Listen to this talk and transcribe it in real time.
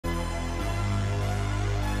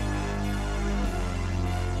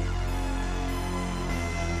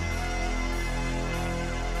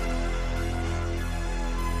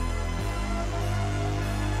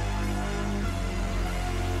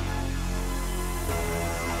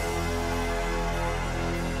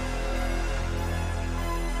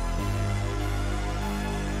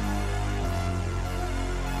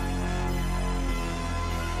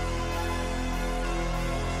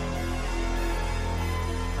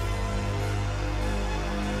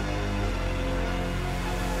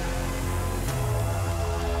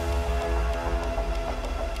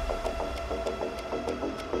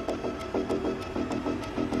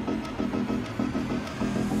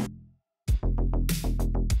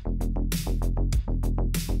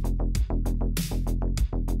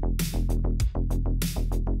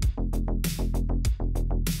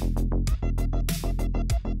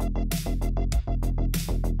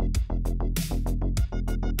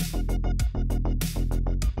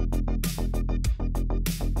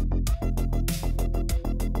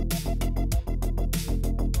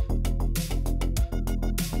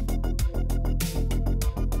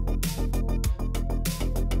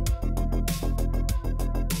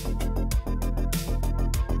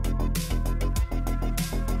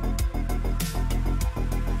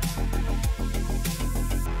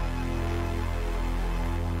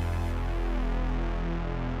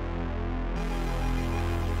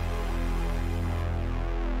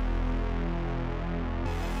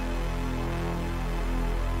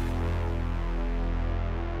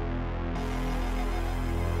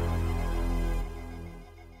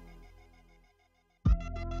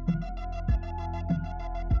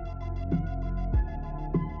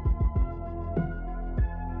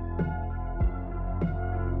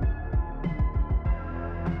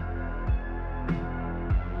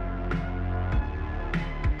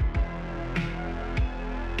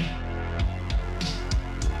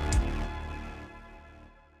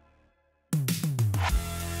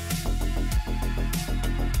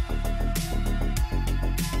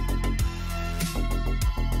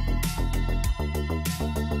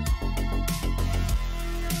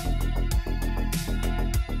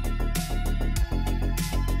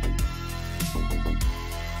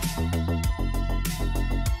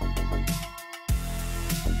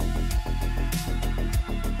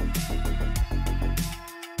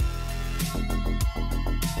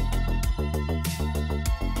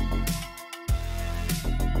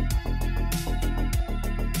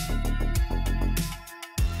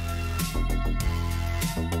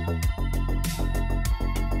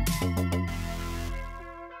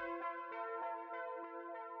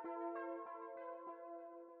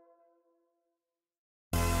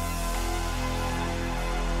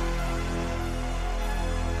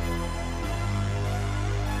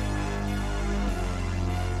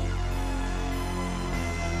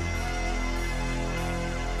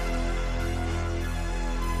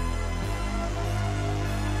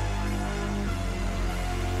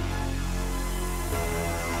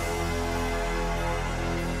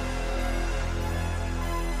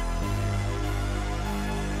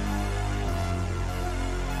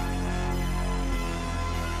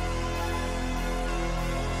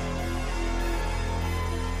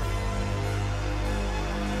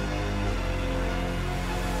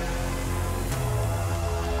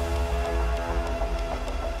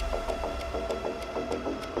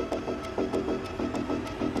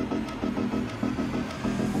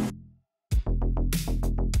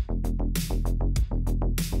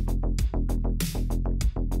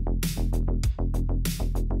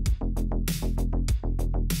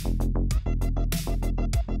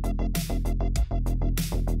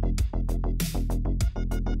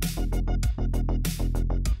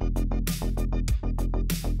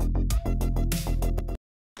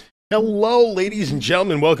Hello, ladies and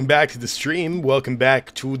gentlemen. Welcome back to the stream. Welcome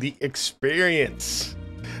back to the experience.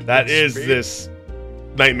 That is this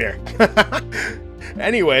nightmare.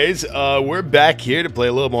 Anyways, we're back here to play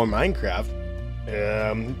a little more Minecraft.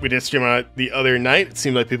 We did stream on it the other night. It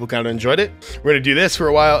seemed like people kind of enjoyed it. We're going to do this for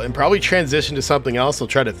a while and probably transition to something else. I'll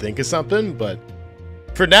try to think of something, but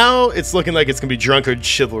for now, it's looking like it's going to be Drunkard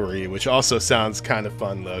Chivalry, which also sounds kind of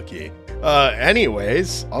fun, low-key.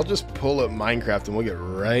 Anyways, I'll just pull up Minecraft and we'll get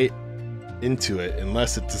right into it,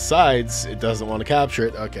 unless it decides it doesn't want to capture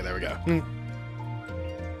it. Okay, there we go.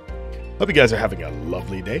 Hope you guys are having a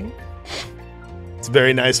lovely day. It's a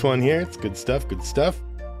very nice one here. It's good stuff, good stuff.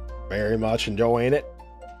 Very much enjoying it.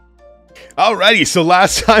 Alrighty, so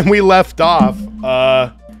last time we left off,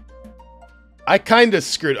 I kind of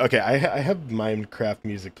screwed. Okay, I have Minecraft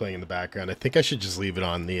music playing in the background. I think I should just leave it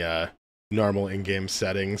on the normal in-game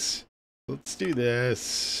settings. Let's do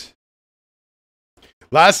this.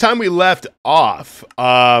 Last time we left off,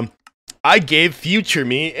 I gave future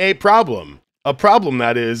me a problem. A problem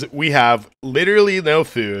that is, we have literally no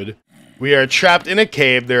food. We are trapped in a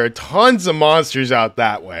cave. There are tons of monsters out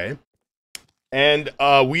that way. And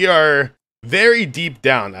we are very deep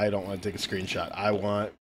down. I don't want to take a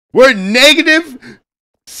screenshot. We're negative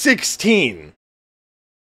 16.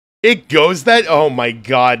 It goes that... Oh my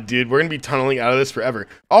god, dude. We're going to be tunneling out of this forever.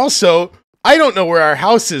 Also, I don't know where our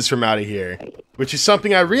house is from out of here, which is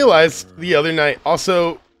something I realized the other night.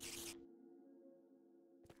 Also,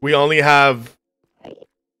 we only have...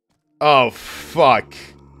 Oh, fuck.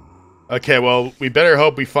 Okay, well, we better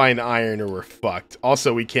hope we find iron or we're fucked.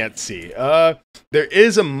 Also, we can't see. There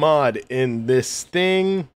is a mod in this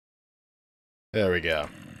thing. There we go.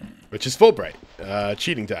 Which is Fulbright.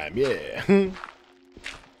 Cheating time, yeah.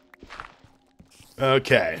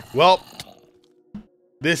 Okay, well,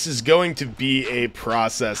 this is going to be a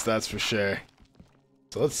process, that's for sure.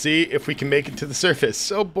 So let's see if we can make it to the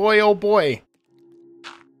surface. Oh boy, oh boy.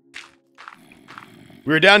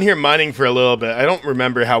 We were down here mining for a little bit. I don't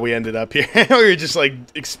remember how we ended up here. We were just like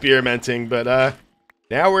experimenting, but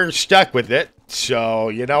now we're stuck with it. So,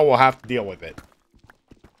 you know, we'll have to deal with it.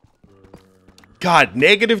 God,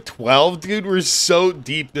 negative 12, dude. We're so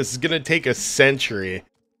deep. This is going to take a century.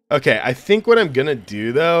 Okay, I think what I'm going to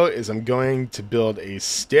do, though, is I'm going to build a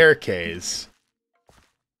staircase.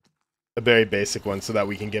 A very basic one so that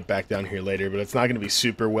we can get back down here later. But it's not going to be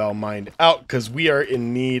super well mined out because we are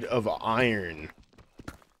in need of iron.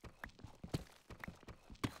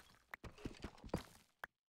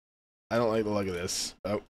 I don't like the look of this.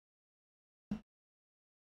 Oh.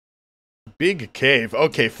 Big cave.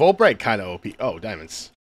 Okay, Fulbright kind of OP. Oh,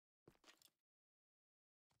 diamonds.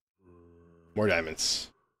 More diamonds.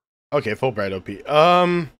 Okay, Fulbright OP.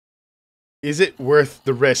 Is it worth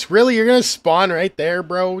the risk? Really? You're gonna spawn right there,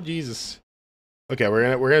 bro? Jesus. Okay,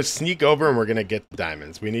 we're gonna sneak over and we're gonna get the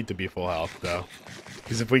diamonds. We need to be full health though.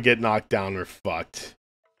 Because if we get knocked down, we're fucked.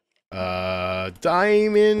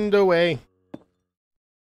 Diamond away.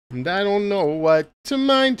 And I don't know what to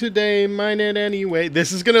mine today. Mine it anyway.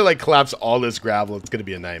 This is gonna like collapse all this gravel. It's gonna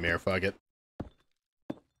be a nightmare. Fuck it.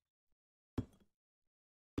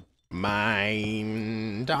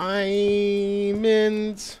 Mine diamonds.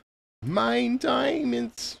 Mine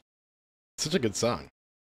diamonds. Such a good song.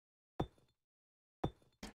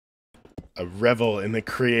 A revel in the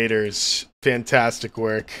creator's fantastic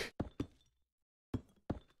work.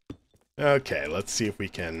 Okay, let's see if we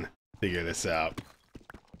can figure this out.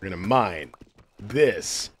 We're gonna mine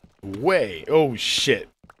this way. Oh shit.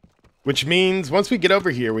 Which means once we get over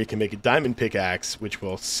here, we can make a diamond pickaxe, which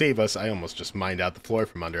will save us. I almost just mined out the floor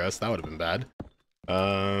from under us. That would have been bad.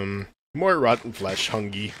 More rotten flesh.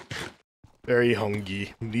 Hungry. Very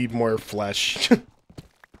hungry. Need more flesh.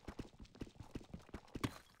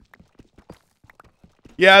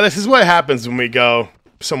 Yeah, this is what happens when we go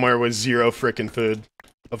somewhere with zero frickin' food.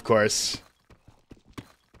 Of course.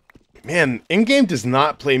 Man, in-game does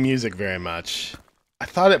not play music very much. I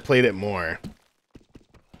thought it played it more.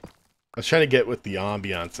 I was trying to get with the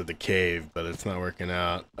ambiance of the cave, but it's not working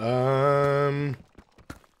out.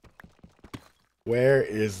 Where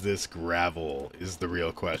is this gravel is the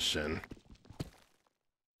real question.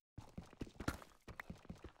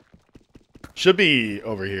 Should be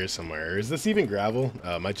over here somewhere. Is this even gravel?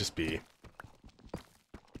 It might just be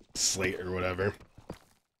slate or whatever.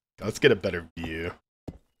 Let's get a better view.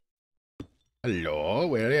 Hello,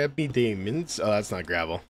 where are me diamonds? Oh, that's not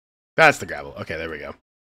gravel. That's the gravel. Okay, there we go.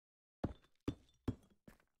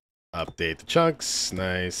 Update the chunks.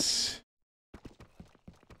 Nice.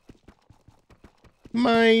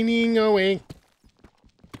 Mining away.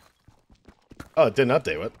 Oh, it didn't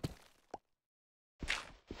update. What?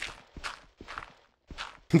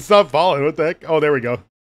 It's not falling. What the heck? Oh, there we go.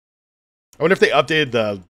 I wonder if they updated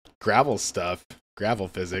the gravel stuff. Gravel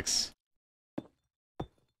physics.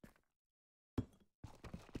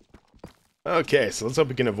 Okay, so let's hope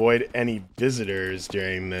we can avoid any visitors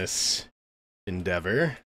during this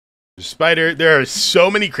endeavor. Spider, there are so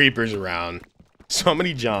many creepers around. So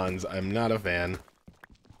many Johns. I'm not a fan.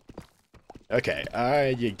 Okay,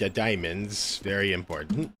 the diamonds. Very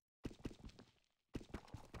important.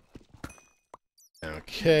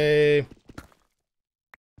 Okay.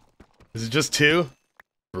 Is it just 2?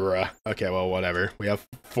 Bruh. Okay, well, whatever. We have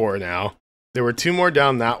 4 now. There were 2 more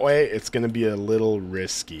down that way. It's going to be a little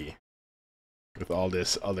risky with all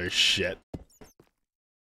this other shit.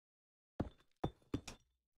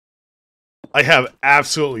 I have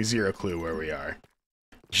absolutely zero clue where we are.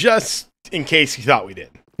 Just in case you thought we did.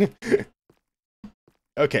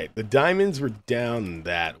 Okay, the diamonds were down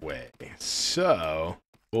that way. So,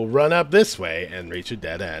 we'll run up this way and reach a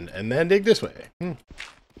dead end, and then dig this way.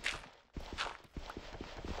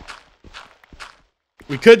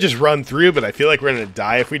 We could just run through, but I feel like we're gonna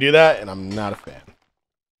die if we do that, and I'm not a fan.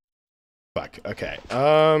 Fuck, okay.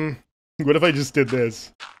 What if I just did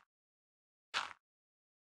this?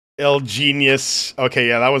 El Genius. Okay,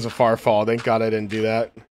 yeah, that was a far fall. Thank God I didn't do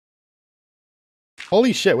that.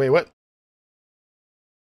 Holy shit, wait, what?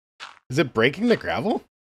 Is it breaking the gravel?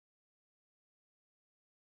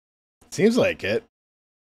 Seems like it.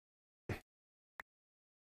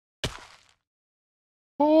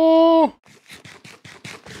 Oh!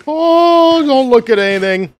 Oh, don't look at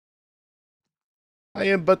anything. I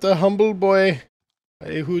am but a humble boy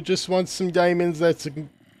who just wants some diamonds. That's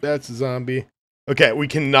a zombie. Okay, we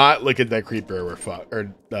cannot look at that creeper. We're fucked.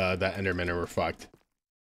 Or that Enderman, or we're fucked.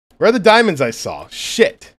 Where are the diamonds I saw?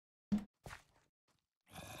 Shit.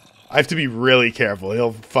 I have to be really careful.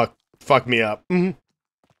 He'll fuck me up.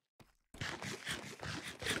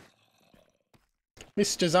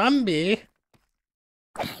 Mr. Zombie.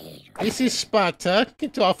 This is Sparta.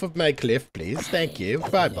 Get off of my cliff, please. Thank you.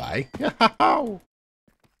 Bye-bye.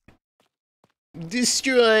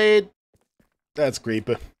 Destroyed. That's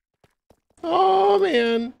creepy. Oh,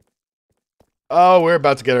 man. Oh, we're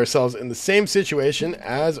about to get ourselves in the same situation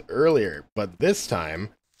as earlier. But this time,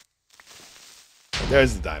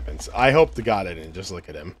 there's the diamonds. I hope to God I didn't just look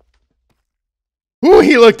at him. Ooh,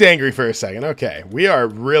 he looked angry for a second. Okay, we are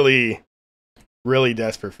really, really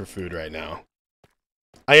desperate for food right now.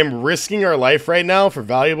 I am risking our life right now for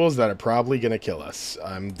valuables that are probably going to kill us.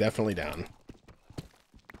 I'm definitely down.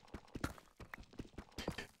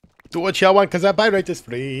 Do what y'all want, because a pirate is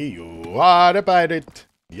free. You are a pirate.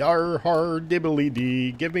 Yar har dibbly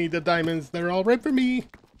dee. Give me the diamonds. They're all right for me.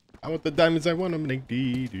 I want the diamonds. I want them. Like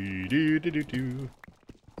dee doo doo doo doo doo.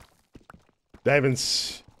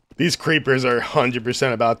 Diamonds. These creepers are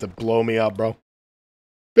 100% about to blow me up, bro.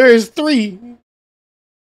 There's 3.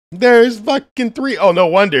 There's fucking 3. Oh, no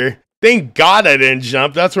wonder. Thank God I didn't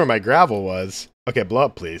jump. That's where my gravel was. Okay, blow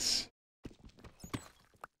up, please.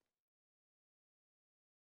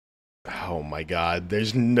 Oh my God.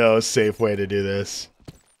 There's no safe way to do this.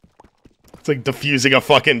 It's like defusing a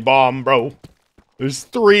fucking bomb, bro. There's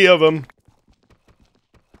 3 of them.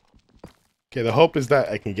 Okay, the hope is that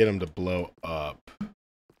I can get them to blow up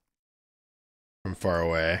from far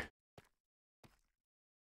away.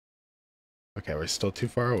 Okay, we're still too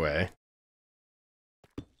far away.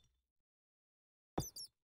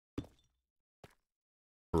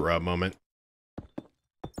 Rub moment.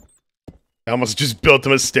 I almost just built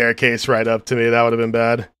him a staircase right up to me. That would have been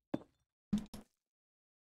bad.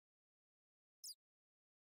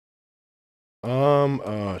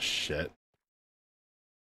 Oh shit.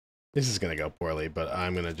 This is gonna go poorly, but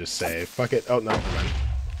I'm gonna just say, fuck it. Oh, no, never mind.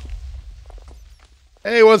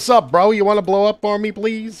 Hey, what's up, bro? You wanna blow up on me,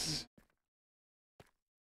 please?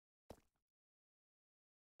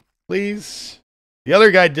 Please? The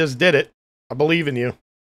other guy just did it. I believe in you.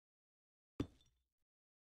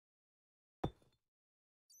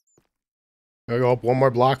 Gonna go up one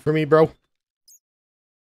more block for me, bro?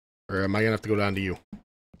 Or am I gonna have to go down to you?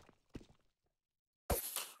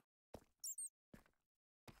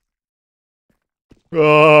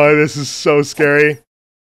 Oh, this is so scary.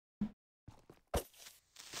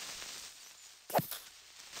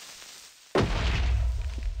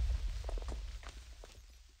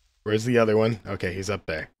 Where's the other one? Okay, he's up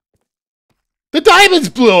there. The diamonds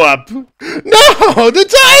blew up! No!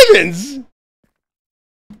 The diamonds!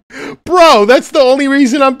 Bro, that's the only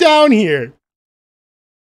reason I'm down here.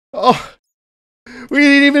 Oh.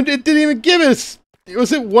 It didn't even give us...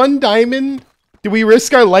 Was it 1 diamond? Did we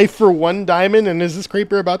risk our life for 1 diamond? And is this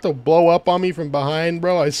creeper about to blow up on me from behind,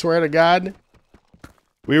 bro? I swear to God.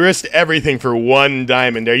 We risked everything for 1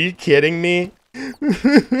 diamond. Are you kidding me?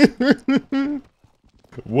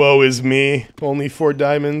 Woe is me. Only 4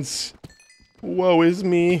 diamonds. Woe is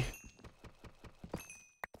me.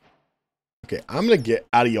 Okay, I'm gonna get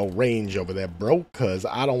out of your range over there, bro, because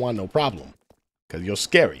I don't want no problem. Because you're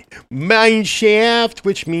scary. Mine shaft,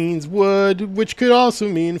 which means wood, which could also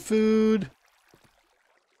mean food.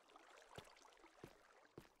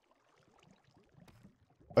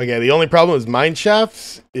 Okay, the only problem with mine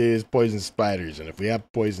shafts is poison spiders, and if we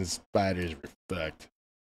have poison spiders, we're fucked.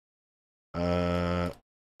 Not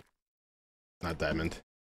diamond.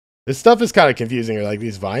 This stuff is kind of confusing, or like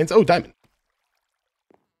these vines. Oh, diamond.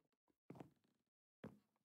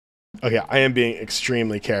 Okay, I am being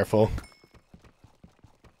extremely careful.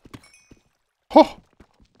 Ho!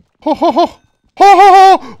 Ho ho ho! Ho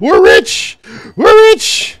ho ho! We're rich! We're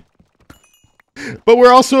rich! But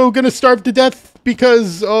we're also gonna starve to death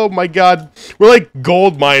because, oh my god, we're like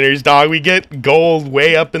gold miners, dog. We get gold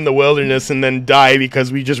way up in the wilderness and then die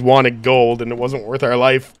because we just wanted gold and it wasn't worth our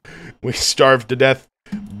life. We starved to death,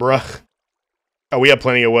 bruh. Oh, we have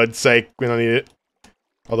plenty of wood. Psych, we don't need it.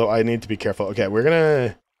 Although I need to be careful. Okay, we're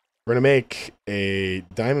gonna make a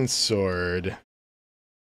diamond sword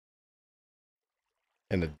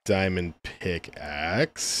and a diamond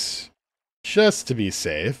pickaxe just to be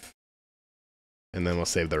safe. And then we'll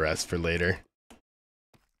save the rest for later.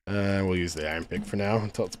 We'll use the iron pick for now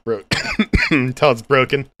until it's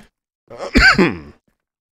broken.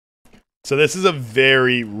 So this is a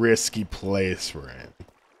very risky place we're in.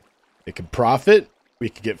 It could profit. We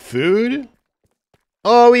could get food.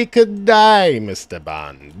 Or we could die, Mr.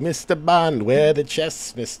 Bond. Mr. Bond, where are the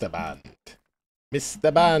chests, Mr. Bond?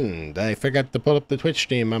 Mr. Bond, I forgot to pull up the Twitch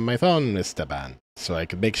stream on my phone, Mr. Bond. So I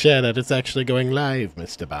could make sure that it's actually going live,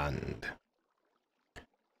 Mr. Bond.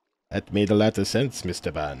 That made a lot of sense,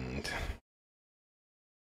 Mr. Bond.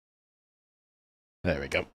 There we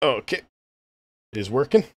go. Okay. It is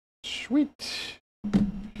working. Sweet.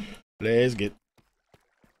 Let's get...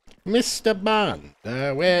 Mr. Bond.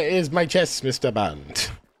 Where is my chest, Mr. Bond?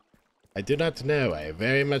 I do not know. I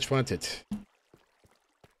very much want it.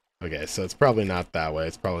 Okay, so it's probably not that way.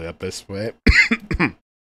 It's probably up this way.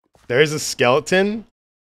 There is a skeleton.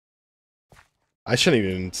 I shouldn't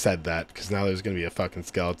have even said that, because now there's going to be a fucking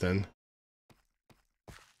skeleton.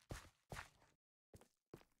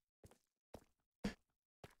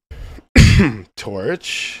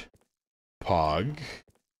 Torch. Pog.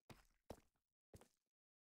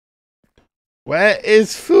 Where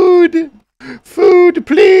is food? Food,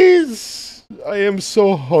 please! I am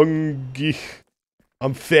so hungry.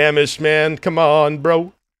 I'm famished, man. Come on,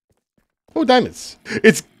 bro. Oh, diamonds.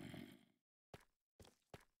 It's...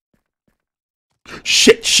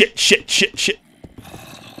 Shit, shit, shit, shit, shit.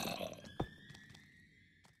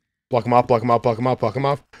 Block him off, block him off, block him off, block him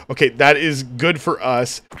off. Okay, that is good for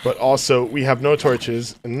us, but also we have no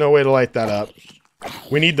torches and no way to light that up.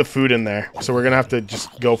 We need the food in there, so we're gonna have to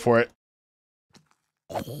just go for it.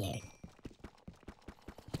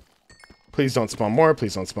 Please don't spawn more,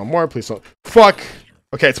 please don't spawn more, please don't... Fuck!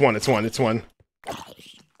 Okay, it's one, it's one, it's one.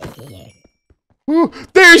 Ooh,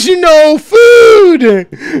 there's no food!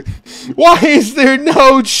 Why is there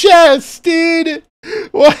no chest, dude?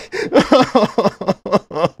 What?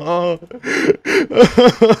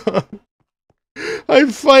 I'm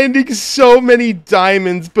finding so many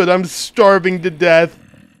diamonds, but I'm starving to death.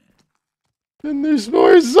 And there's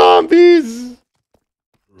more zombies.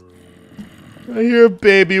 I hear a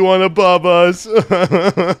baby one above us.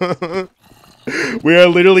 We are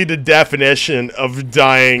literally the definition of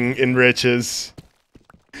dying in riches.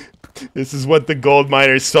 This is what the gold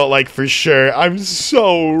miners felt like for sure. I'm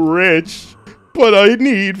so rich, but I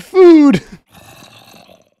need food.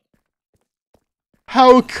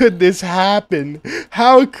 How could this happen?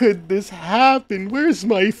 How could this happen? Where's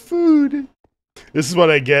my food? This is what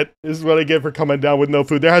I get. This is what I get for coming down with no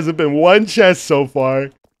food. There hasn't been one chest so far.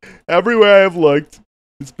 Everywhere I've looked,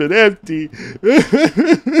 it's been empty.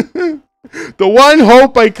 The one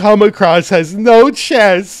hope I come across has no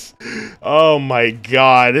chest. Oh my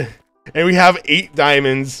god. And we have 8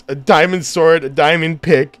 diamonds, a diamond sword, a diamond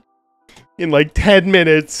pick in like 10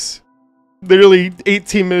 minutes. Literally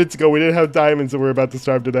 18 minutes ago we didn't have diamonds and we're about to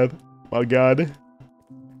starve to death. My god.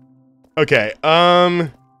 Okay,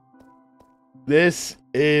 this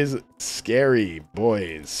is scary,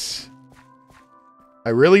 boys. I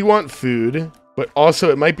really want food, but also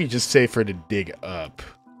it might be just safer to dig up.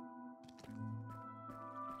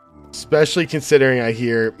 Especially considering I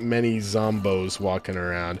hear many zombos walking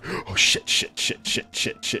around. Oh shit, shit, shit, shit,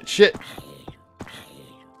 shit, shit, shit.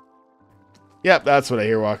 Yep, that's what I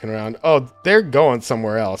hear walking around. Oh, they're going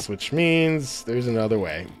somewhere else, which means there's another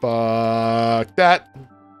way. Fuck that.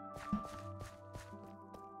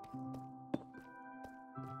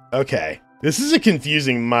 Okay. This is a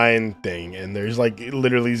confusing mine thing, and there's like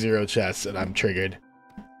literally 0 chests, and I'm triggered.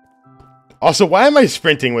 Also, why am I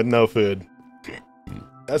sprinting with no food?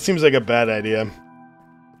 That seems like a bad idea.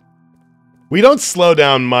 We don't slow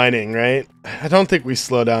down mining, right? I don't think we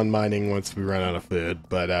slow down mining once we run out of food,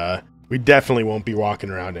 but we definitely won't be walking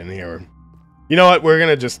around in here. You know what? We're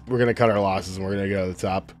gonna cut our losses and we're gonna go to the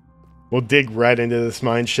top. We'll dig right into this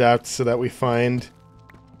mine shaft so that we find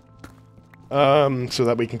so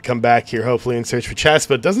that we can come back here hopefully and search for chests,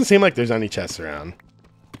 but it doesn't seem like there's any chests around.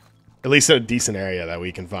 At least in a decent area that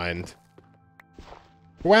we can find.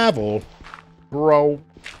 Gravel, bro.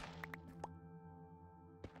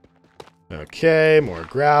 Okay, more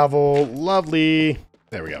gravel. Lovely.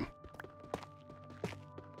 There we go.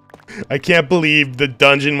 I can't believe the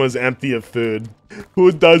dungeon was empty of food.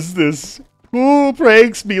 Who does this? Who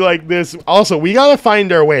pranks me like this? Also, we gotta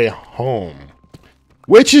find our way home.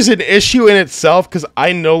 Which is an issue in itself, because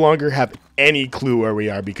I no longer have any clue where we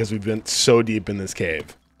are because we've been so deep in this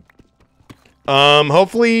cave.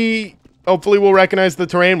 Hopefully we'll recognize the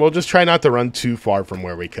terrain. We'll just try not to run too far from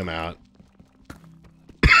where we come out.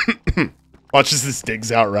 Watch as this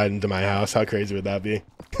digs out right into my house. How crazy would that be?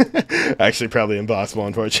 Actually, probably impossible,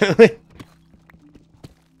 unfortunately.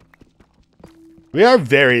 We are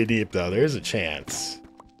very deep, though. There's a chance.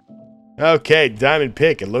 Okay, diamond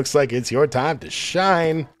pick. It looks like it's your time to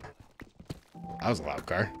shine. That was a loud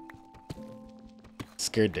car.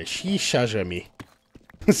 Scared the sheesh out of me.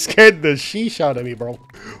 Scared the sheesh out of me, bro.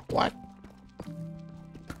 What?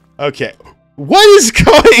 Okay. What is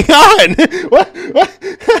going on? What?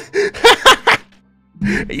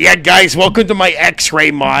 Yeah, guys, welcome to my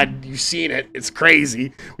X-ray mod. You've seen it. It's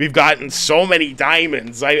crazy. We've gotten so many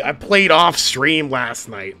diamonds. I played off stream last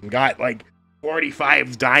night and got like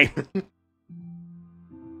 45 diamonds.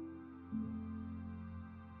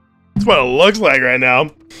 That's what it looks like right now.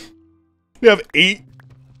 We have 8,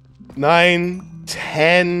 9,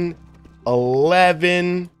 10,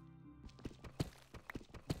 11.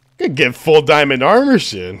 Could get full diamond armor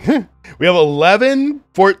soon. We have 11,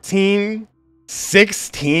 14,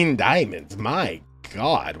 16 diamonds. My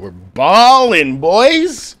God, we're balling,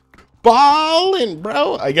 boys. Balling,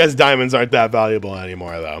 bro. I guess diamonds aren't that valuable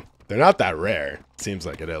anymore, though. They're not that rare. Seems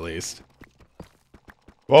like it, at least.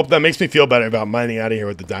 Well, that makes me feel better about mining out of here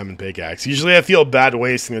with the diamond pickaxe. Usually I feel bad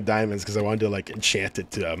wasting the diamonds because I wanted to, like, enchant it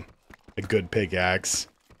to a good pickaxe.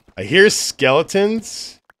 I hear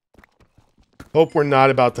skeletons. Hope we're not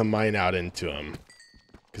about to mine out into them.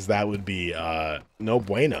 Because that would be, no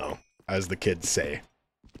bueno, as the kids say.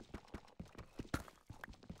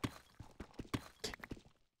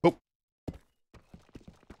 Oh.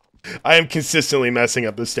 I am consistently messing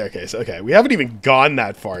up the staircase. Okay, we haven't even gone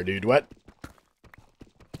that far, dude. What?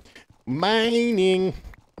 Mining.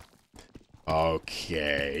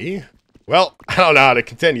 Okay. Well, I don't know how to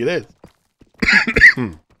continue this.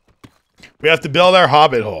 We have to build our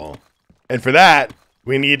hobbit hole. And for that,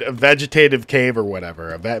 we need a vegetative cave or whatever.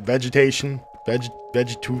 A vegetative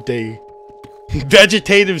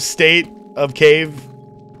state of cave.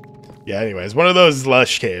 Yeah, anyways, one of those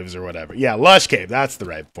lush caves or whatever. Yeah, lush cave, that's the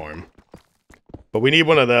right form. But we need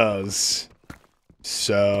one of those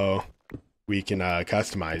so we can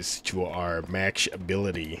customize to our max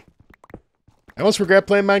ability. I almost regret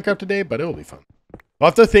playing Minecraft today, but it'll be fun. I'll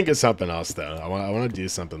have to think of something else, though. I want to do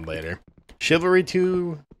something later. Chivalry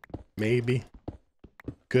 2, maybe.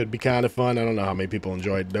 Could be kind of fun. I don't know how many people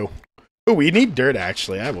enjoyed it, though. Oh, we need dirt,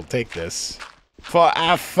 actually. I will take this. For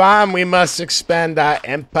our farm, we must expand our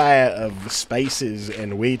empire of spices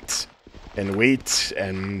and wheat.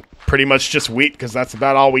 And pretty much just wheat, because that's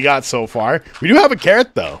about all we got so far. We do have a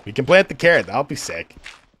carrot, though. We can plant the carrot. That'll be sick.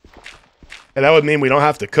 And that would mean we don't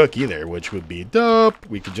have to cook either, which would be dope.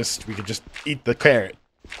 We could just eat the carrot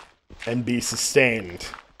and be sustained.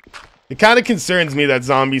 It kind of concerns me that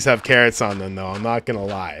zombies have carrots on them, though. I'm not gonna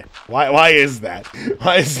lie. Why is that?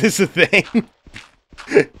 Why is this a thing?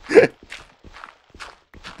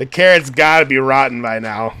 The carrots gotta be rotten by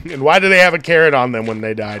now. And why do they have a carrot on them when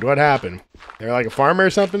they died? What happened? They're like a farmer or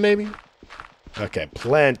something, maybe? Okay,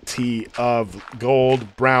 plenty of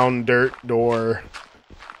gold, brown dirt, ore.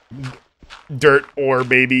 Dirt ore,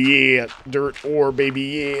 baby, yeah. Dirt ore, baby,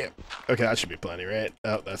 yeah. Okay, that should be plenty, right?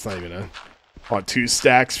 Oh, that's not even a... I want 2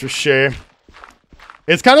 stacks for sure.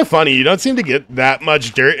 It's kind of funny. You don't seem to get that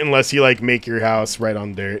much dirt unless you, like, make your house right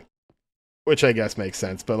on dirt. Which I guess makes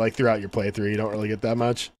sense. But, like, throughout your playthrough, you don't really get that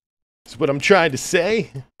much. That's what I'm trying to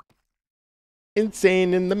say.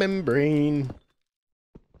 Insane in the membrane.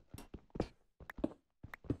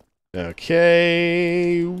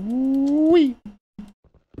 Okay. Wee.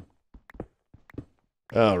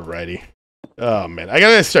 Alrighty. Oh man, I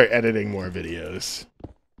gotta start editing more videos.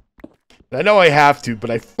 I know I have to, but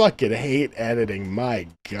I fucking hate editing. My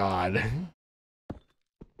god.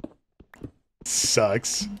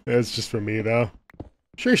 Sucks. That's just for me though.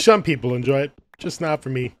 Sure, some people enjoy it, just not for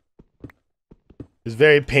me. It's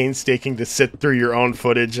very painstaking to sit through your own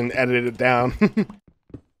footage and edit it down.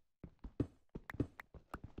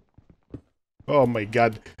 Oh my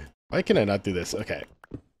god. Why can I not do this? Okay.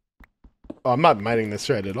 Oh, I'm not mining this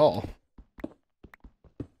right at all.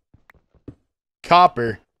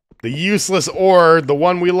 Copper. The useless ore, the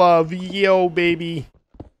one we love. Yo, baby.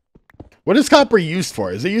 What is copper used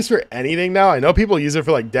for? Is it used for anything now? I know people use it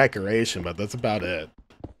for, like, decoration, but that's about it.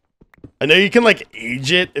 I know you can, like,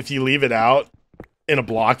 age it if you leave it out in a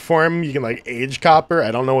block form. You can, like, age copper.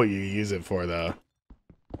 I don't know what you use it for, though.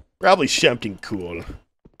 Probably something cool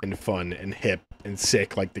and fun and hip and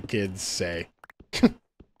sick, like the kids say.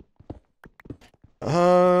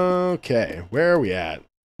 Okay, where are we at?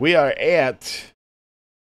 We are at...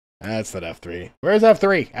 That's not F3. Where's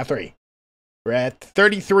F3? F3. We're at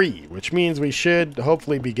 33, which means we should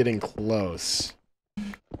hopefully be getting close.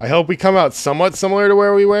 I hope we come out somewhat similar to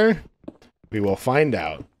where we were. We will find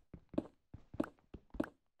out.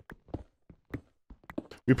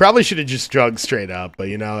 We probably should have just drugged straight up, but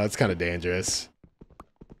you know, that's kind of dangerous.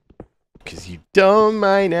 Because you don't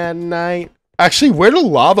mine at night. Actually, where do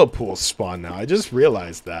lava pools spawn now? I just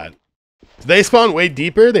realized that. Do they spawn way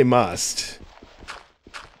deeper? They must.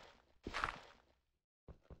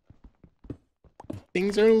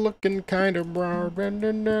 Things are looking kind of broad.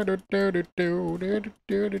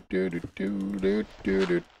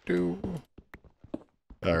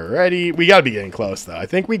 Alrighty, we gotta be getting close though. I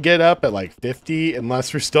think we get up at like 50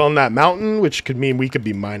 unless we're still in that mountain, which could mean we could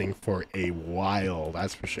be mining for a while,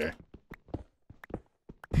 that's for sure.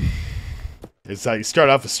 It's how you start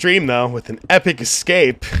off a stream though, with an epic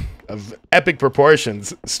escape of epic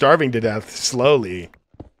proportions, starving to death slowly,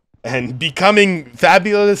 and becoming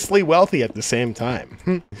fabulously wealthy at the same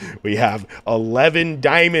time. We have 11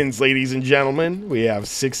 diamonds, ladies and gentlemen. We have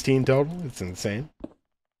 16 total. It's insane.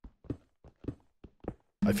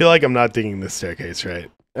 I feel like I'm not digging this staircase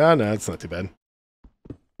right. Oh, no, it's not too bad.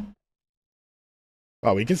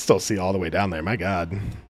 Wow, we can still see all the way down there. My god.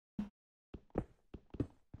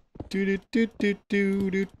 I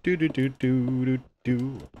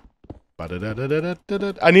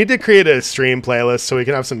need to create a stream playlist so we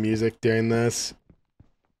can have some music during this.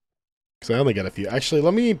 Because I only got a few. Actually,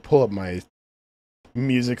 let me pull up my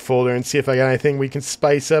music folder and see if I got anything we can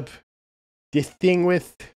spice up this thing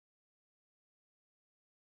with.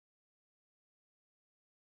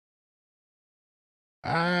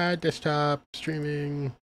 Desktop,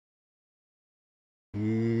 streaming,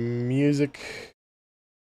 music.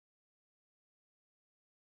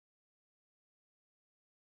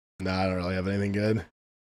 Nah, I don't really have anything good.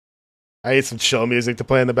 I need some chill music to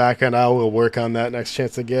play in the background. I will work on that next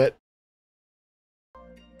chance I get.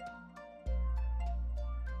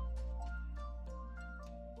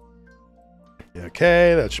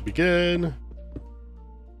 Okay, that should be good.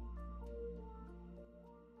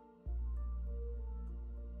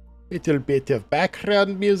 Little bit of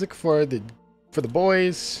background music for the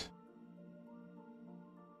boys.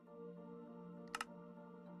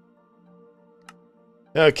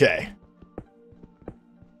 Okay.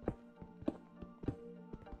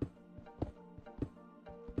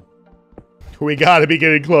 We gotta be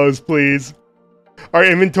getting close, please. Our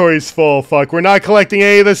inventory's full. Fuck, we're not collecting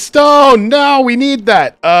any of the stone. No, we need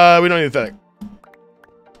that. We don't need that.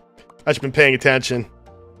 I've just been paying attention.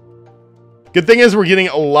 Good thing is we're getting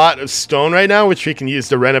a lot of stone right now, which we can use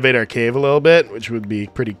to renovate our cave a little bit, which would be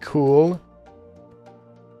pretty cool.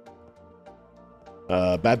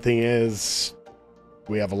 Bad thing is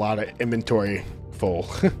we have a lot of inventory full.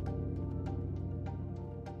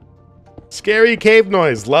 Scary cave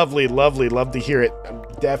noise. Lovely, lovely. Love to hear it. I'm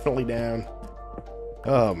definitely down.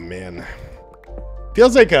 Oh, man.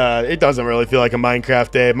 Feels like it doesn't really feel like a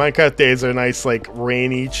Minecraft day. Minecraft days are nice, like,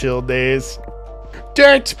 rainy, chill days.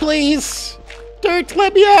 Dirt, please! Dirt,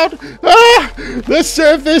 let me out! Ah! The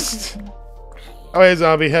surface! Oh, hey,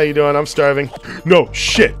 zombie. How you doing? I'm starving. No,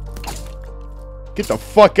 shit! Get the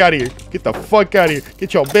fuck out of here. Get the fuck out of here.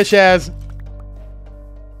 Get your bitch ass.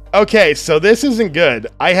 Okay, so this isn't good.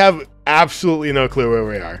 I have absolutely no clue where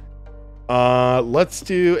we are. Let's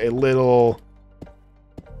do a little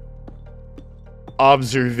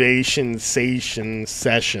observation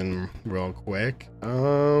session real quick.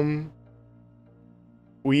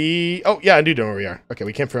 Oh, yeah, I do know where we are. Okay,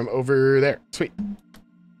 we came from over there. Sweet.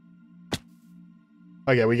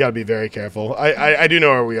 Okay, we gotta be very careful. I do know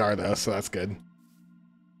where we are, though, so that's good.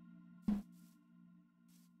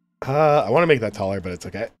 I want to make that taller, but it's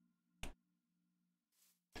okay.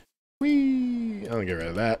 Whee! I'll get rid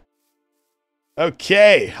of that.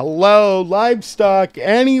 Okay, hello, livestock,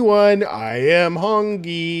 anyone? I am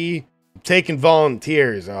hungry. I'm taking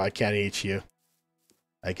volunteers. Oh, I can't eat you.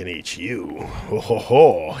 I can eat you. Ho ho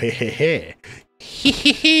ho. He he he. He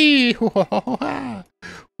he he. Ho ho ho ha.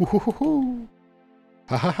 Ho ho ho ho.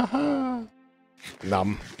 Ha ha ha ha.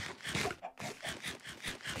 Nom.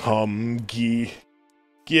 Hungry.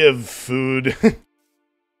 Give food.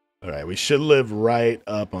 Alright, we should live right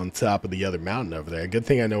up on top of the other mountain over there. Good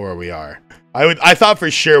thing I know where we are. I thought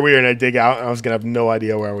for sure we were gonna dig out and I was gonna have no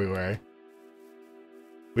idea where we were.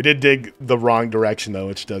 We did dig the wrong direction though,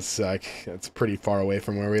 which does suck. It's pretty far away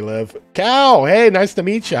from where we live. Cow, hey, nice to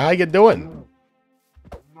meet you. How you doing?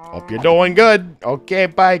 Hope you're doing good. Okay,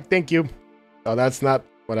 bye. Thank you. Oh, that's not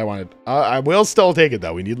what I wanted. I will still take it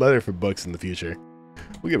though. We need leather for books in the future.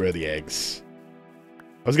 We'll get rid of the eggs.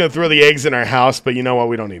 I was gonna throw the eggs in our house, but you know what?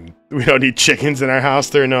 We don't need chickens in our house.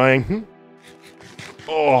 They're annoying.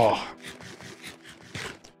 Oh.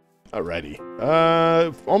 Alrighty.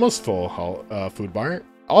 Almost full food bar.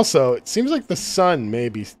 Also, it seems like the sun may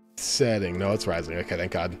be setting. No, it's rising. Okay,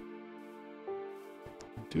 thank God.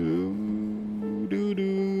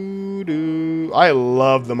 I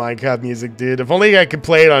love the Minecraft music, dude. If only I could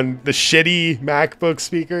play it on the shitty MacBook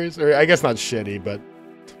speakers, or I guess not shitty, but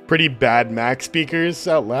pretty bad Mac speakers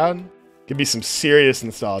out loud. Give me some serious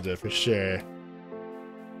nostalgia for sure.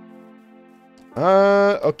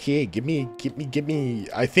 Okay, give me.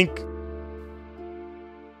 I think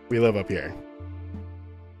we live up here.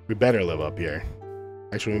 We better live up here.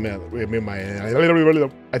 Actually, I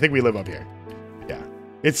think we live up here. Yeah,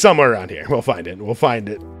 it's somewhere around here. We'll find it. We'll find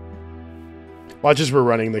it. Watch as we're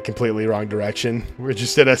running the completely wrong direction. We're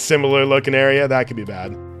just in a similar looking area. That could be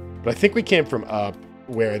bad. But I think we came from up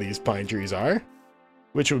where these pine trees are,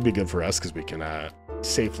 which would be good for us because we can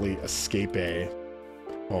safely escape a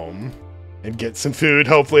home and get some food.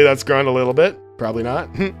 Hopefully that's grown a little bit. Probably not.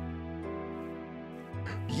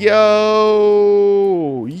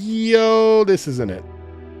 Yo, this isn't it.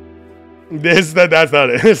 That's not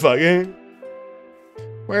it. It's fucking.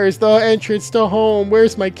 Where's the entrance to home?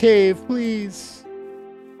 Where's my cave, please?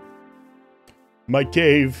 My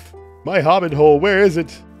cave, my hobbit hole. Where is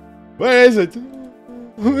it? Where is it?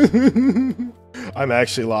 I'm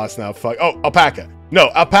actually lost now. Fuck. Oh, alpaca. No,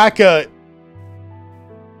 alpaca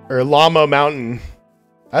or Llama Mountain.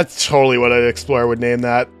 That's totally what an explorer would name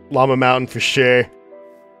that. Llama Mountain for sure.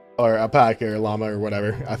 Or alpaca or llama or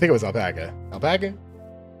whatever. I think it was alpaca. Alpaca?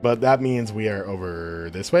 But that means we are over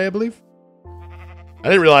this way, I believe. I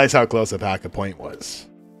didn't realize how close Alpaca Point was.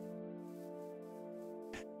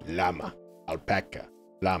 Llama, alpaca,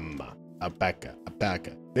 llama, alpaca,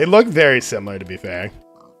 alpaca. They look very similar, to be fair.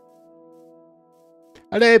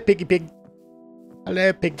 Hello, piggy pig.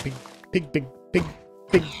 Hello, pig pig. Pig pig. Pig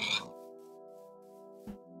pig.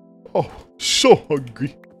 Oh, so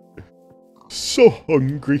hungry. So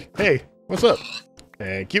hungry. Hey, what's up?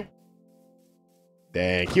 Thank you.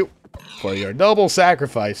 Thank you for your noble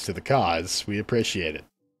sacrifice to the cause. We appreciate it.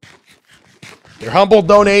 Your humble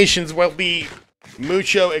donations will be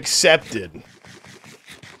mucho accepted.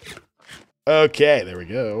 Okay, there we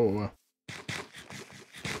go.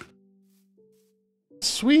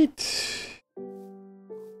 Sweet.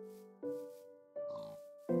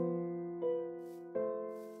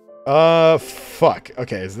 Fuck.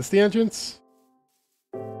 Okay, is this the entrance?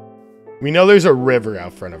 We know there's a river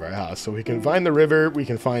out front of our house, so we can find the river, we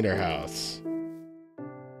can find our house.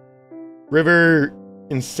 River,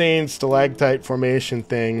 insane stalactite formation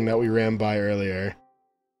thing that we ran by earlier.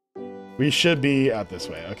 We should be out this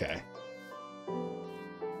way, okay.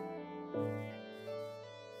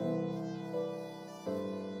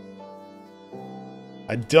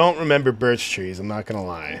 I don't remember birch trees, I'm not gonna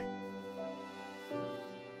lie.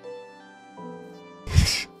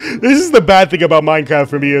 This is the bad thing about Minecraft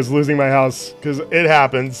for me, is losing my house. Because it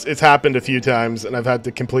happens. It's happened a few times, and I've had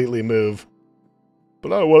to completely move.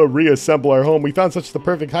 But I don't want to reassemble our home. We found such the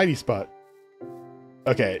perfect hiding spot.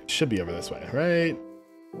 Okay, it should be over this way, right?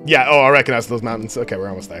 Yeah, oh, I recognize those mountains. Okay, we're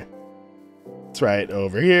almost there. It's right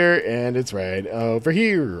over here, and it's right over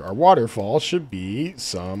here. Our waterfall should be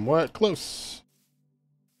somewhat close.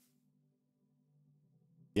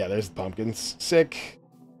 Yeah, there's the pumpkins. Sick.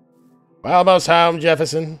 We're almost home,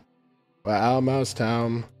 Jefferson. We're almost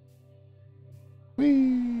home.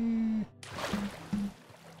 Whee!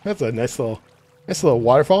 That's a nice little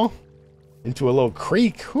waterfall. into a little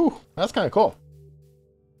creek. Whew, that's kind of cool.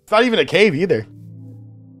 It's not even a cave either.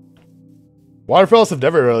 Waterfalls have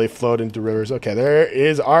never really flowed into rivers. Okay, there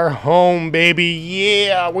is our home, baby.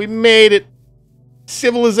 Yeah, we made it.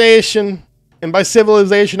 Civilization. And by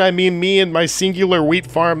civilization, I mean me and my singular wheat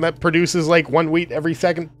farm that produces like 1 wheat every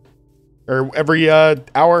second. Or every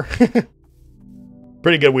hour.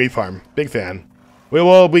 Pretty good wheat farm. Big fan. We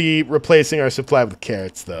will be replacing our supply with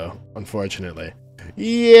carrots, though, unfortunately.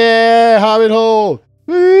 Yeah, Hobbit hole.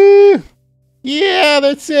 Woo! Yeah,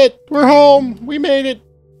 that's it. We're home. We made it.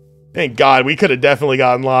 Thank God, we could have definitely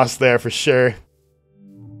gotten lost there for sure.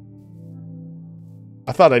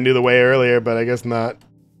 I thought I knew the way earlier, but I guess not.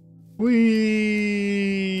 In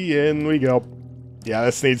we go. Yeah,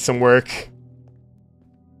 this needs some work.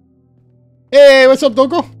 Hey, what's up,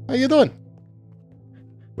 Doko? How you doing?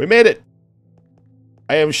 We made it.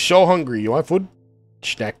 I am so hungry. You want food?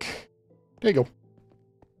 Snack. There you go.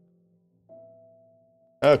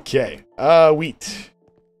 Okay. Wheat.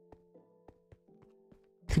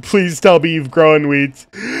 Please tell me you've grown wheat.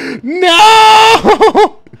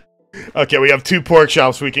 No! Okay, we have 2 pork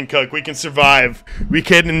chops we can cook. We can survive. We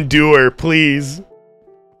can endure, please.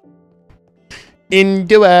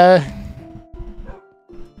 Endure.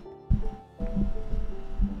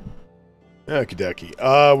 Okie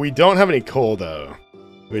dokie. We don't have any coal, though.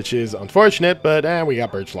 Which is unfortunate, but we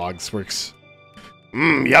got birch logs. Works.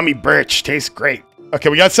 Yummy birch. Tastes great. Okay,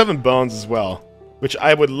 we got 7 bones as well. Which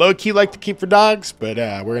I would low-key like to keep for dogs, but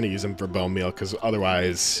we're going to use them for bone meal, because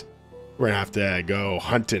otherwise we're going to have to go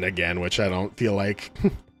hunting again, which I don't feel like.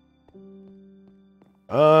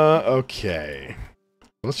 Okay.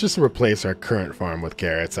 Let's just replace our current farm with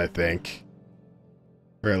carrots, I think.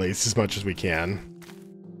 Or at least as much as we can.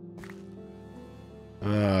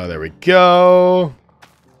 There we go.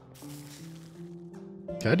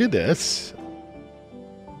 Can I do this?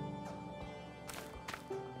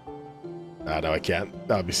 No, I can't.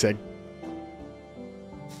 That would be sick.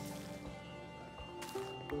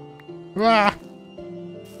 Ah!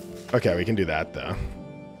 Okay, we can do that, though.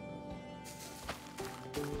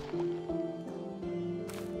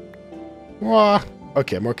 Ah!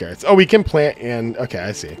 Okay, more carrots. Oh, we can plant and... Okay,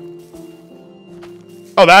 I see.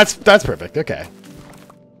 Oh, that's perfect. Okay.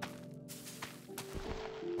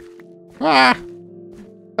 Ah!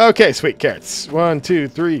 Okay, sweet. Carrots. 1, 2,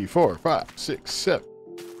 3, 4, 5, 6, 7.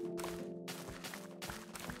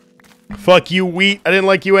 Fuck you, wheat. I didn't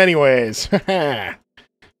like you anyways. Carrot,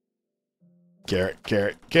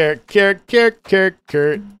 carrot, carrot, carrot, carrot, carrot,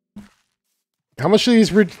 carrot. How much do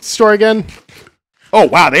these restore again? Oh,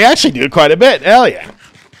 wow. They actually do quite a bit. Hell yeah.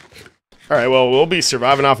 All right, well, we'll be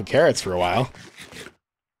surviving off of carrots for a while.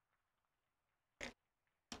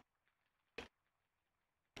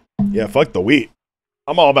 Yeah, fuck the wheat.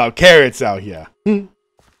 I'm all about carrots out here. Hey,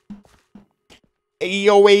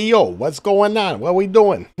 yo, what's going on? What are we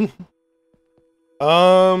doing?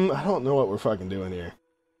 I don't know what we're fucking doing here.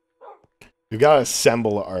 We've got to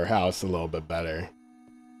assemble our house a little bit better.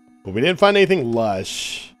 But we didn't find anything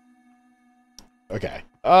lush. Okay.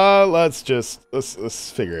 Let's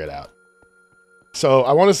figure it out. So,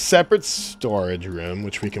 I want a separate storage room,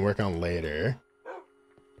 which we can work on later.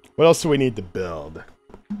 What else do we need to build?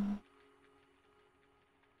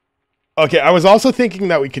 Okay, I was also thinking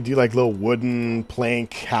that we could do like little wooden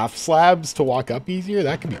plank half slabs to walk up easier.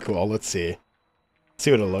 That could be cool. Let's see.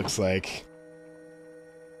 See what it looks like.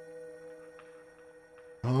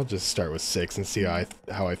 I'll just start with 6 and see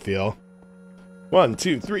how I feel. 1,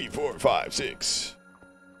 2, 3, 4, 5, 6.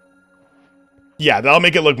 Yeah, that'll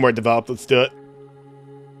make it look more developed. Let's do it.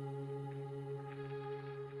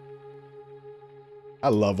 I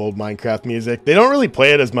love old Minecraft music. They don't really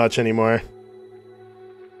play it as much anymore.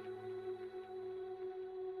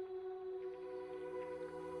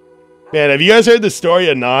 Man, have you guys heard the story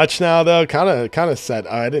of Notch now, though? Kind of sad.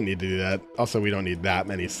 Oh, I didn't need to do that. Also, we don't need that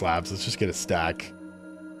many slabs. Let's just get a stack.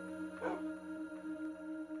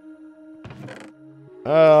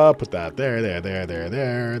 Put that there.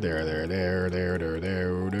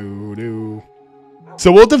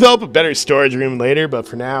 So we'll develop a better storage room later, but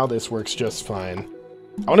for now, this works just fine.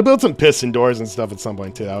 I want to build some piston doors and stuff at some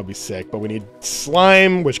point, too. That would be sick. But we need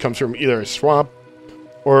slime, which comes from either a swamp,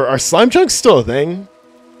 or are slime chunks still a thing?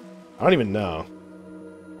 I don't even know.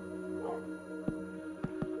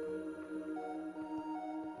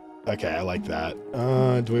 Okay, I like that.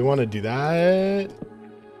 Do we want to do that?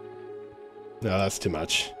 No, that's too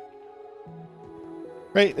much.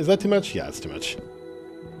 Right? Is that too much? Yeah, it's too much.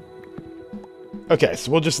 Okay,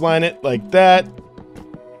 so we'll just line it like that.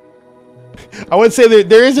 I would say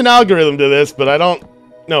there is an algorithm to this, but I don't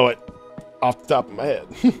know it off the top of my head.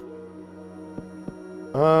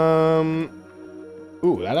 Ooh,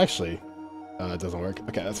 that actually doesn't work.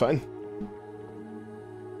 Okay, that's fine.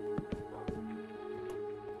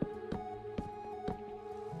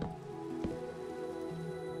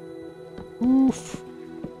 Oof.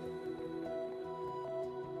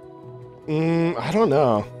 I don't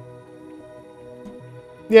know.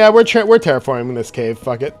 Yeah, we're terraforming this cave.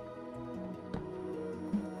 Fuck it.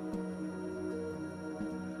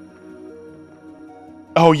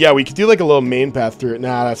 Oh yeah, we could do like a little main path through it.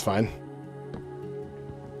 Nah, that's fine.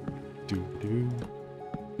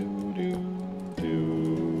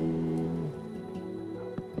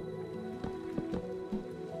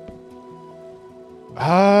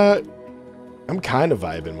 I'm kind of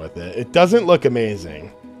vibing with it. It doesn't look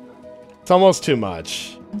amazing. It's almost too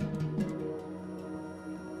much.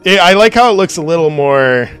 I like how it looks a little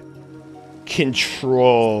more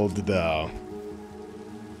controlled, though.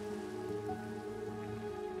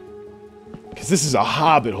 Because this is a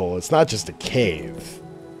hobbit hole. It's not just a cave,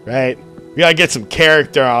 right? We gotta get some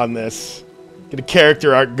character on this. Get a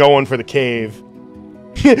character arc going for the cave.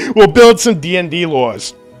 We'll build some D&D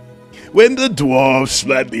laws. When the dwarves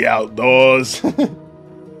fled the outdoors.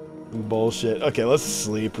 Bullshit. Okay, let's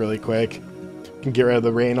sleep really quick. Can get rid of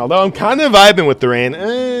the rain. Although I'm kind of vibing with the rain.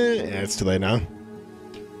 Yeah, it's too late now.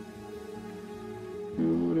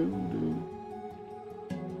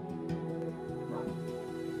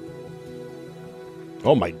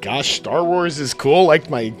 Oh my gosh, Star Wars is cool. Like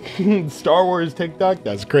my Star Wars TikTok.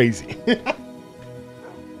 That's crazy.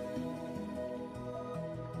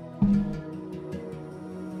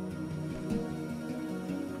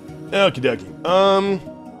 Okie dokie.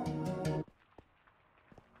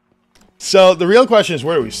 So the real question is,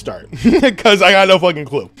 where do we start? Because I got no fucking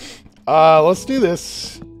clue. Let's do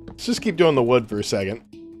this. Let's just keep doing the wood for a second.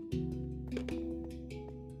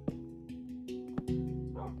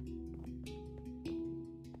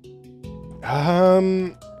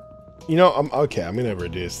 You know, okay, I'm gonna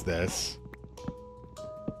reduce this.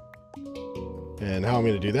 And how I'm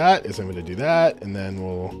gonna do that is I'm gonna do that, and then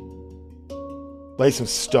we'll lay some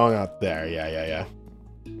stone out there. Yeah.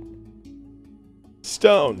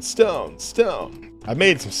 Stone, stone, stone. I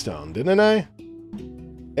made some stone, didn't I?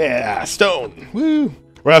 Yeah, stone. Woo.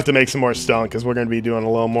 We're gonna have to make some more stone because we're gonna be doing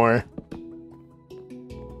a little more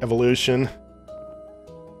evolution.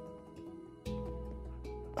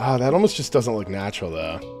 Ah, that almost just doesn't look natural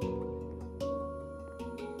though.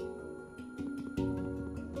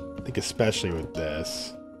 I think especially with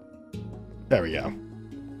this. There we go.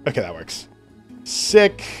 Okay, that works.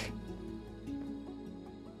 Sick.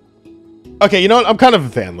 Okay, you know what? I'm kind of a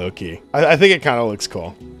fan, low-key. I think it kind of looks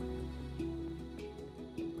cool.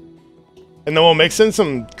 And then we'll mix in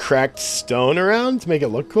some cracked stone around to make it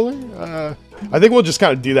look cooler. I think we'll just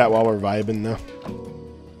kind of do that while we're vibing, though.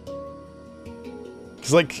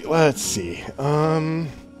 Because, like, let's see.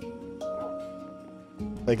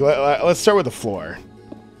 Like, let's start with the floor.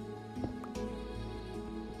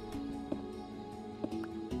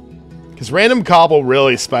 Because random cobble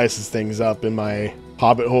really spices things up in my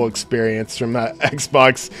Hobbit hole experience from that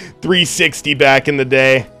Xbox 360 back in the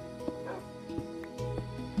day.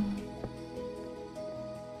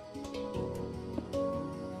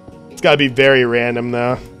 It's gotta be very random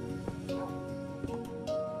though.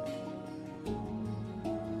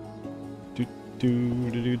 Do do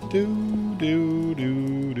do do do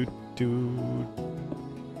do do do.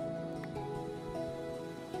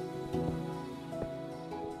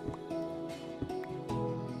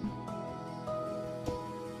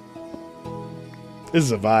 This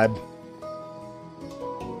is a vibe.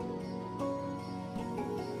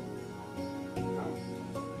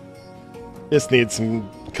 This needs some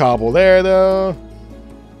cobble there, though.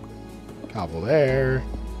 Cobble there.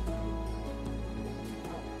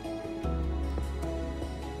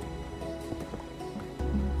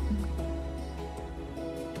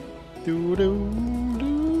 Do do do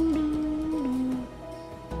do.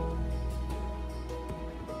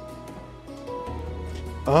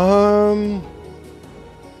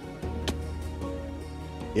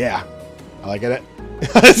 Yeah, I like it.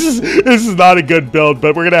 This is not a good build,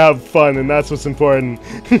 but we're gonna have fun, and that's what's important.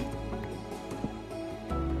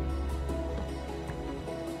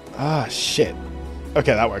 Ah, shit.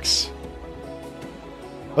 Okay, that works.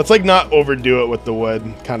 Let's like not overdo it with the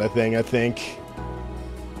wood kind of thing, I think.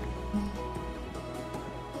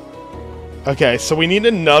 Okay, so we need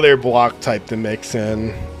another block type to mix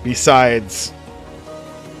in besides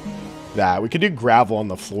that. We could do gravel on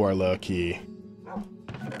the floor, low key.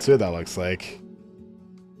 See what that looks like.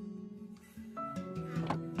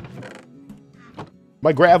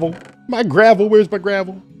 My gravel. My gravel. Where's my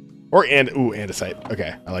gravel? Or ooh, andesite.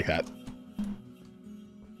 Okay, I like that.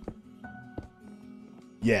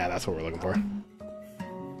 Yeah, that's what we're looking for.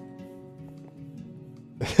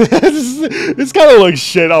 This kind of looks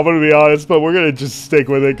shit, I'm gonna be honest, but we're gonna just stick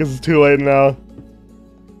with it because it's too late now.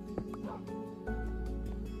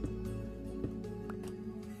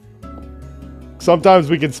 Sometimes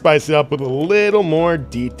we can spice it up with a little more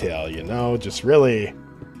detail, you know, just really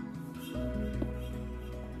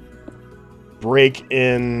break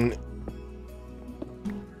in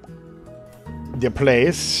the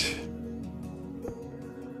place.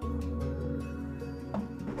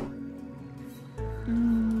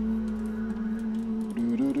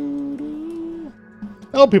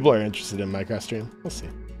 I hope people are interested in Minecraft stream. We'll see.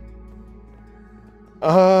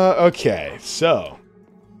 Okay, so.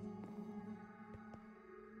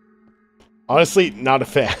 Honestly, not a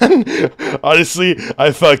fan. Honestly,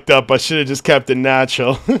 I fucked up. I should have just kept it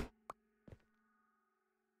natural.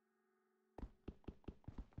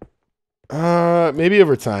 Maybe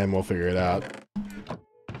over time we'll figure it out.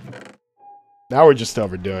 Now we're just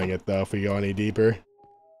overdoing it though if we go any deeper.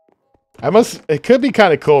 It could be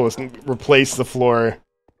kind of cool to replace the floor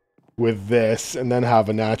with this and then have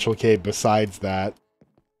a natural cave besides that.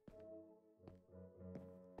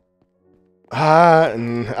 I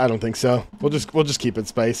don't think so. We'll just keep it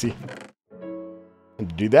spicy. And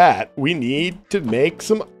to do that, we need to make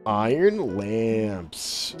some iron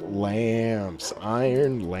lamps.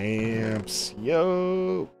 Iron lamps.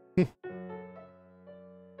 Yo.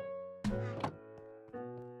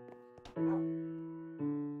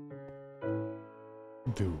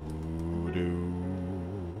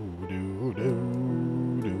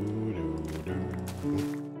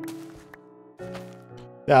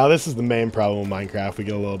 Now, this is the main problem with Minecraft. We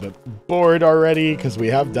get a little bit bored already because we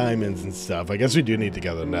have diamonds and stuff. I guess we do need to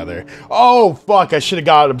go to the nether. Oh, fuck. I should have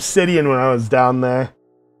got obsidian when I was down there.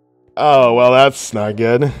 Oh, well, that's not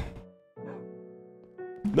good.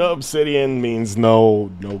 No obsidian means no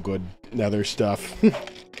good nether stuff.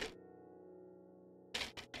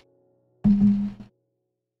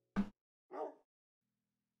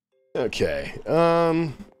 Okay,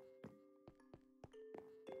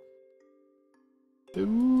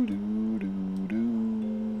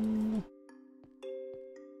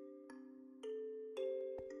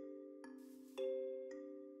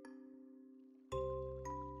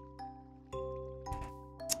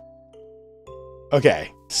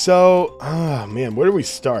 Okay, so, man, where do we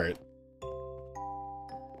start?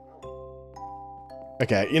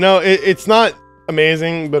 Okay, you know, it's not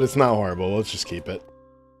amazing, but it's not horrible. Let's just keep it.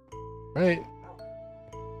 Right?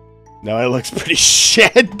 No, it looks pretty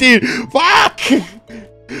shit, dude. Fuck!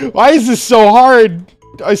 Why is this so hard?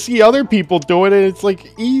 I see other people doing it. It's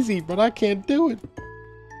like easy, but I can't do it.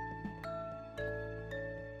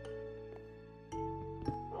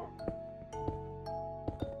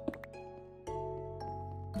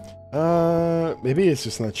 Maybe it's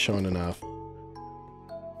just not showing enough.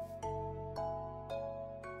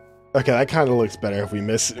 Okay, that kind of looks better if we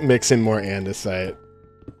mix in more andesite.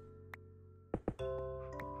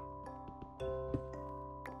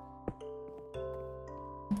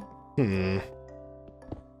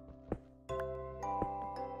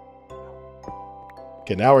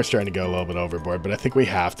 Okay, now we're starting to go a little bit overboard, but I think we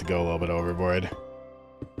have to go a little bit overboard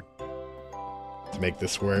to make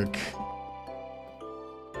this work.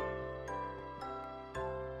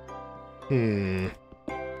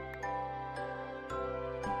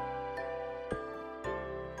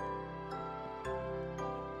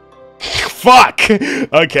 Fuck!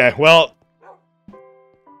 Okay, well...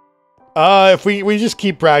 if we just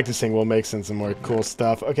keep practicing, we'll make some more cool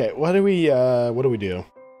stuff. Okay, what do we do?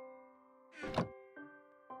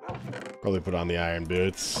 Probably put on the iron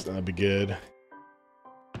boots. That'd be good.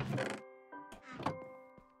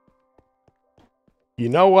 You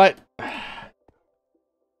know what?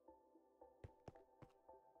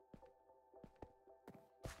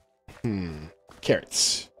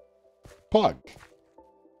 Carrots. Pog.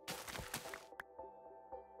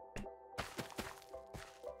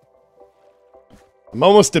 I'm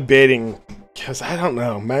almost debating, because I don't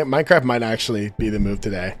know. Minecraft might actually be the move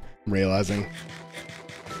today, I'm realizing.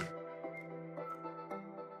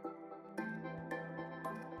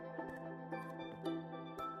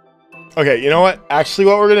 Okay, you know what? Actually,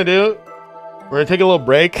 what we're going to do, we're going to take a little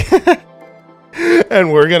break. And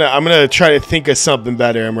I'm going to try to think of something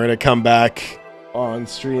better, and we're going to come back on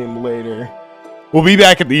stream later. We'll be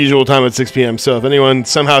back at the usual time at 6 p.m. So if anyone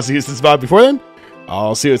somehow sees this VOD before then,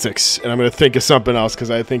 I'll see you at 6. And I'm going to think of something else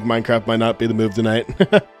because I think Minecraft might not be the move tonight.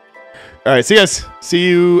 All right, see you guys. See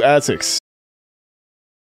you at 6.